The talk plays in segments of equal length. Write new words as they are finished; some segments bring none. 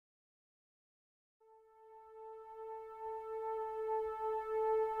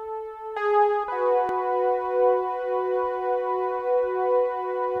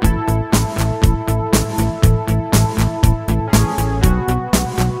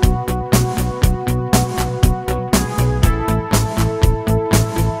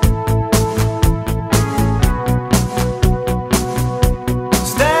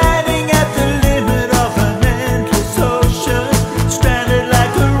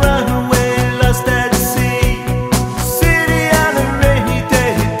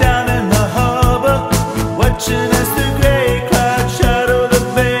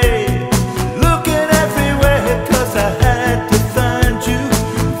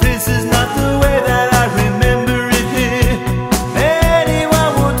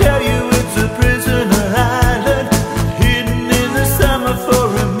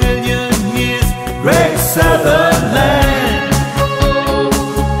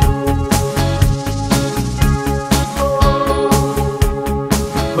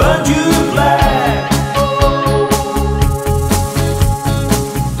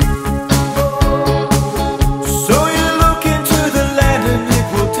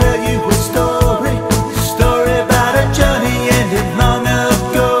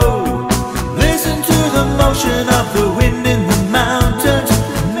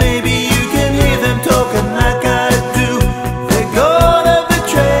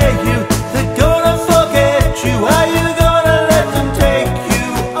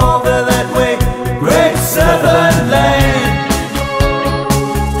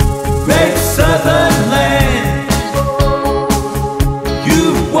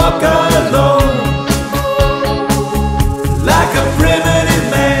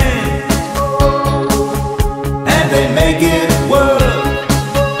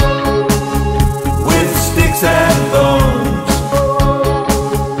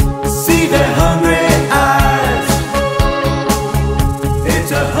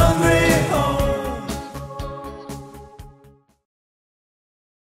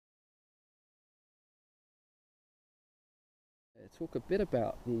talk a bit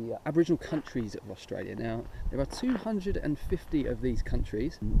about the Aboriginal countries of Australia. Now, there are 250 of these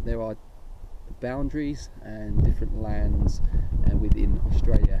countries. There are boundaries and different lands within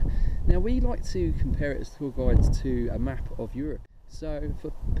Australia. Now, we like to compare it as tour guides to a map of Europe. So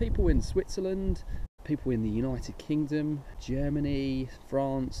for people in Switzerland, people in the United Kingdom, Germany,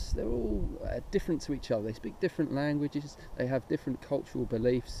 France, they're all different to each other. They speak different languages, they have different cultural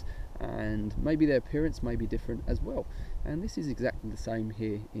beliefs, and maybe their appearance may be different as well. And this is exactly the same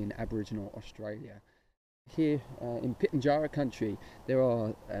here in Aboriginal Australia. Here in Pitjantjatjara country, there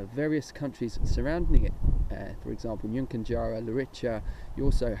are various countries surrounding it. For example, Nunkanjara, Luritja. You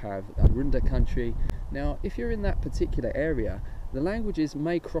also have Runda country. Now, if you're in that particular area, the languages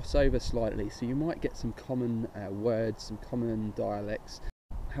may cross over slightly, so you might get some common words, some common dialects.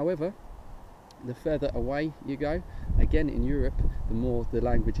 However, the further away you go, again in Europe, the more the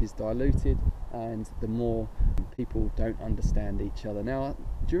language is diluted and the more people don't understand each other. Now,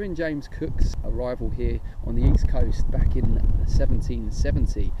 during James Cook's arrival here on the east coast back in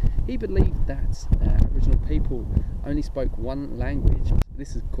 1770, he believed that Aboriginal people only spoke one language.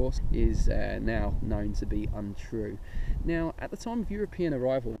 This, of course, is now known to be untrue. Now, at the time of European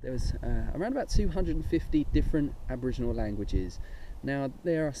arrival, there was around about 250 different Aboriginal languages. Now,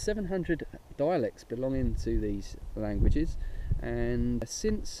 there are 700 dialects belonging to these languages, and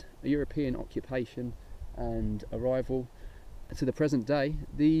since European occupation and arrival to the present day,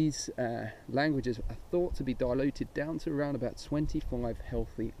 these languages are thought to be diluted down to around about 25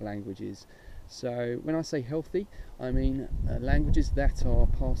 healthy languages. So when I say healthy, I mean languages that are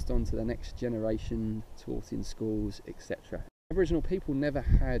passed on to the next generation, taught in schools, etc. Aboriginal people never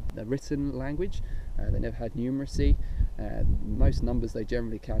had a written language, they never had numeracy. Most numbers they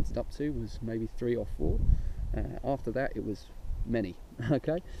generally counted up to was maybe 3 or 4. After that it was many.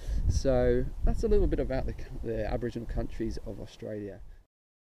 Okay, so that's a little bit about the Aboriginal countries of Australia.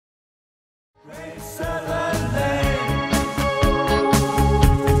 Great Southern Land.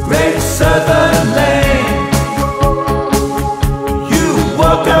 Great Southern Land.